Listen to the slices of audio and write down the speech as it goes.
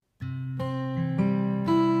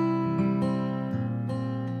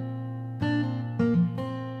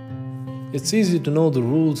It's easy to know the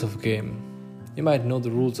rules of a game. You might know the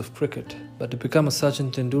rules of cricket, but to become a Sachin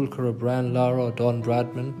Tendulkar, a Brian Lara, or Don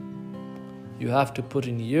Bradman, you have to put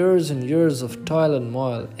in years and years of toil and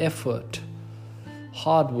moil, effort,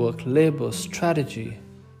 hard work, labor, strategy.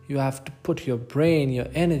 You have to put your brain, your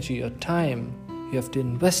energy, your time, you have to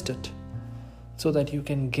invest it so that you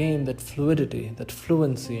can gain that fluidity, that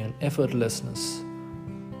fluency and effortlessness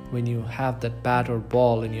when you have that bat or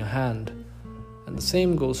ball in your hand. And the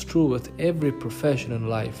same goes true with every profession in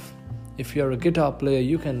life. If you're a guitar player,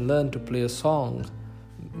 you can learn to play a song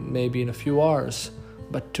maybe in a few hours,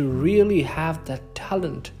 but to really have that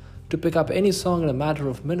talent to pick up any song in a matter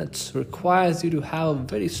of minutes requires you to have a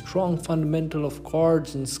very strong fundamental of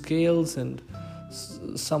chords and scales and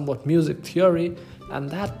somewhat music theory, and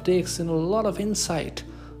that takes in a lot of insight,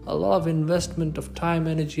 a lot of investment of time,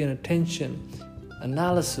 energy and attention,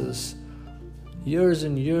 analysis. Years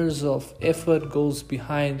and years of effort goes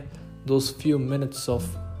behind those few minutes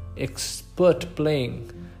of expert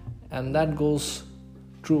playing, and that goes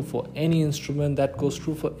true for any instrument, that goes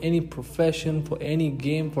true for any profession, for any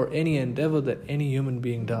game, for any endeavor that any human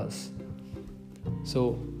being does.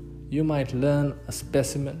 So you might learn a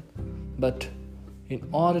specimen, but in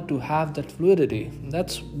order to have that fluidity,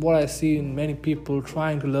 that's what I see in many people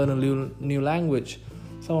trying to learn a new language.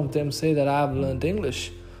 Some of them say that I've learned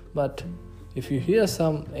English, but if you hear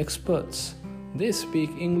some experts, they speak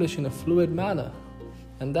English in a fluid manner,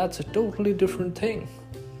 and that's a totally different thing.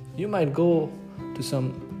 You might go to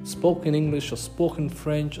some spoken English or spoken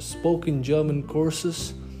French or spoken German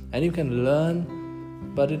courses and you can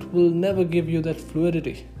learn, but it will never give you that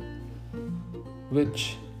fluidity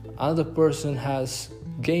which another person has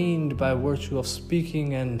gained by virtue of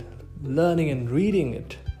speaking and learning and reading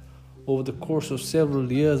it over the course of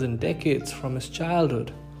several years and decades from his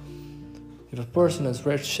childhood. If a person has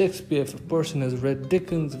read Shakespeare, if a person has read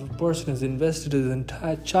Dickens, if a person has invested his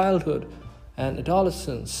entire childhood and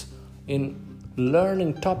adolescence in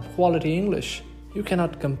learning top quality English, you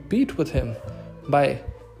cannot compete with him by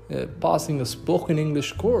passing a spoken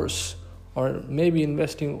English course or maybe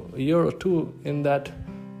investing a year or two in that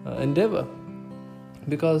endeavor,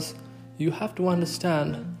 because you have to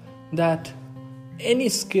understand that any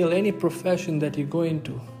skill, any profession that you go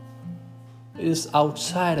into is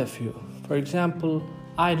outside of you. For example,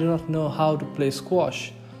 I do not know how to play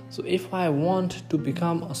squash. So if I want to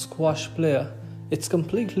become a squash player, it's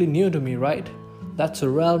completely new to me, right? That's a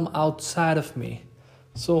realm outside of me.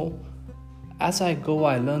 So as I go,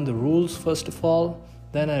 I learn the rules first of all,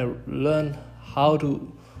 then I learn how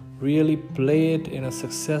to really play it in a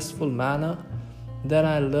successful manner. Then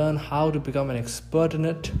I learn how to become an expert in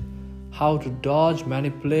it, how to dodge,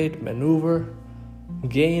 manipulate, maneuver,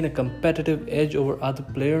 gain a competitive edge over other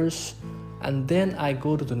players, and then I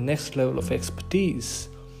go to the next level of expertise.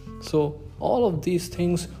 So all of these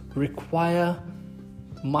things require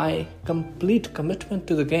my complete commitment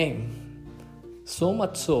to the game. So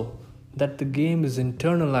much so that the game is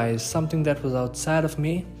internalized. Something that was outside of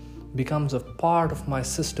me becomes a part of my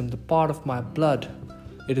system, the part of my blood.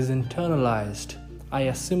 It is internalized. I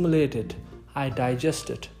assimilate it. I digest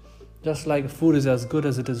it. Just like food is as good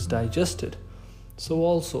as it is digested. So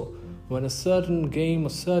also, when a certain game, a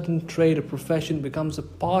certain trade, a profession becomes a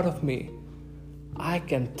part of me, I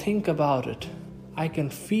can think about it. I can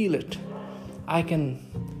feel it. I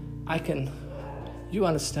can, you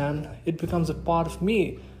understand, it becomes a part of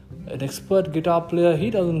me. An expert guitar player, he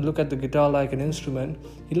doesn't look at the guitar like an instrument.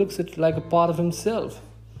 He looks at it like a part of himself.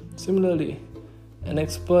 Similarly, an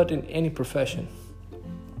expert in any profession.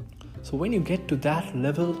 So when you get to that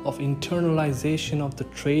level of internalization of the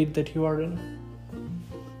trade that you are in,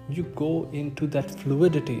 you go into that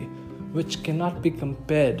fluidity which cannot be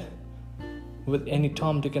compared with any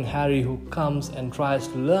Tom, Dick and Harry who comes and tries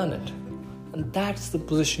to learn it. And that's the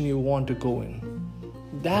position you want to go in.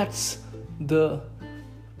 Those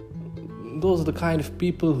are the kind of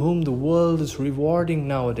people whom the world is rewarding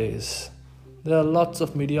nowadays. There are lots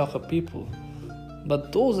of mediocre people,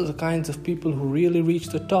 but those are the kinds of people who really reach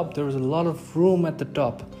the top. There is a lot of room at the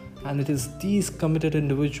top, and it is these committed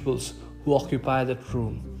individuals who occupy that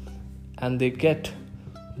room, and they get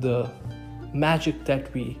the magic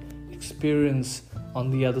that we experience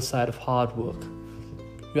on the other side of hard work.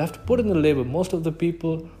 You have to put in the labor. Most of the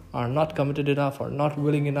people are not committed enough, or not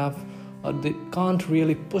willing enough, or they can't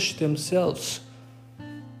really push themselves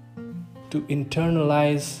to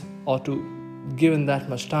internalize or to give in that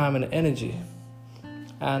much time and energy,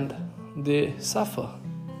 and they suffer.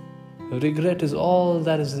 Regret is all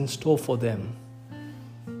that is in store for them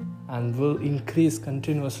and will increase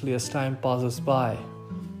continuously as time passes by,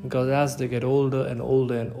 because as they get older and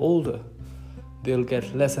older and older, they'll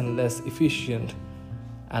get less and less efficient.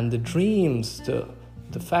 And the dreams,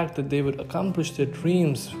 the fact that they would accomplish their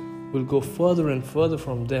dreams will go further and further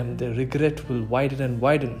from them. Their regret will widen and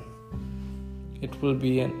widen. It will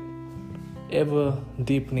be an ever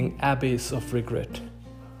deepening abyss of regret.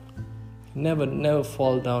 Never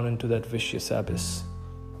fall down into that vicious abyss.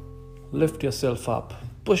 Lift yourself up,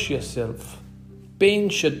 push yourself. Pain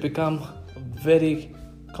should become a very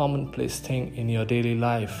commonplace thing in your daily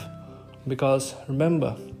life. Because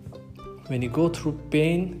remember, when you go through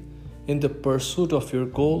pain in the pursuit of your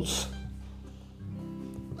goals,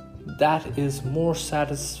 that is more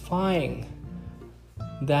satisfying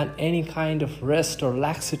than any kind of rest or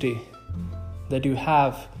laxity that you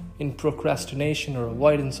have in procrastination or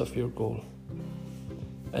avoidance of your goal.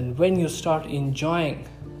 And when you start enjoying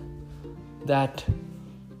that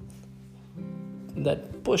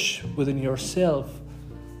push within yourself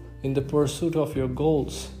in the pursuit of your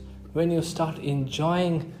goals, when you start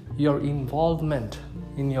enjoying your involvement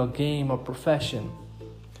in your game or profession,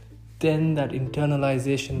 then that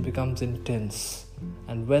internalization becomes intense.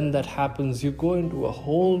 And when that happens, you go into a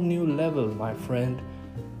whole new level, my friend.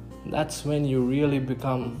 That's when you really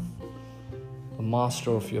become a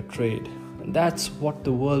master of your trade. And that's what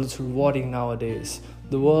the world is rewarding nowadays.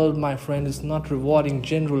 The world, my friend, is not rewarding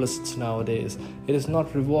generalists nowadays. It is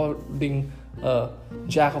not rewarding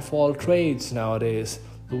jack of all trades nowadays.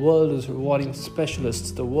 The world is rewarding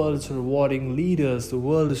specialists. The world is rewarding leaders. The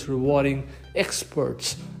world is rewarding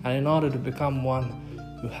experts. And in order to become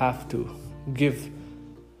one, you have to give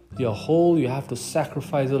your whole, you have to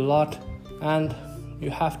sacrifice a lot, and you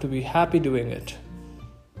have to be happy doing it.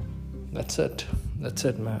 That's it,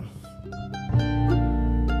 man.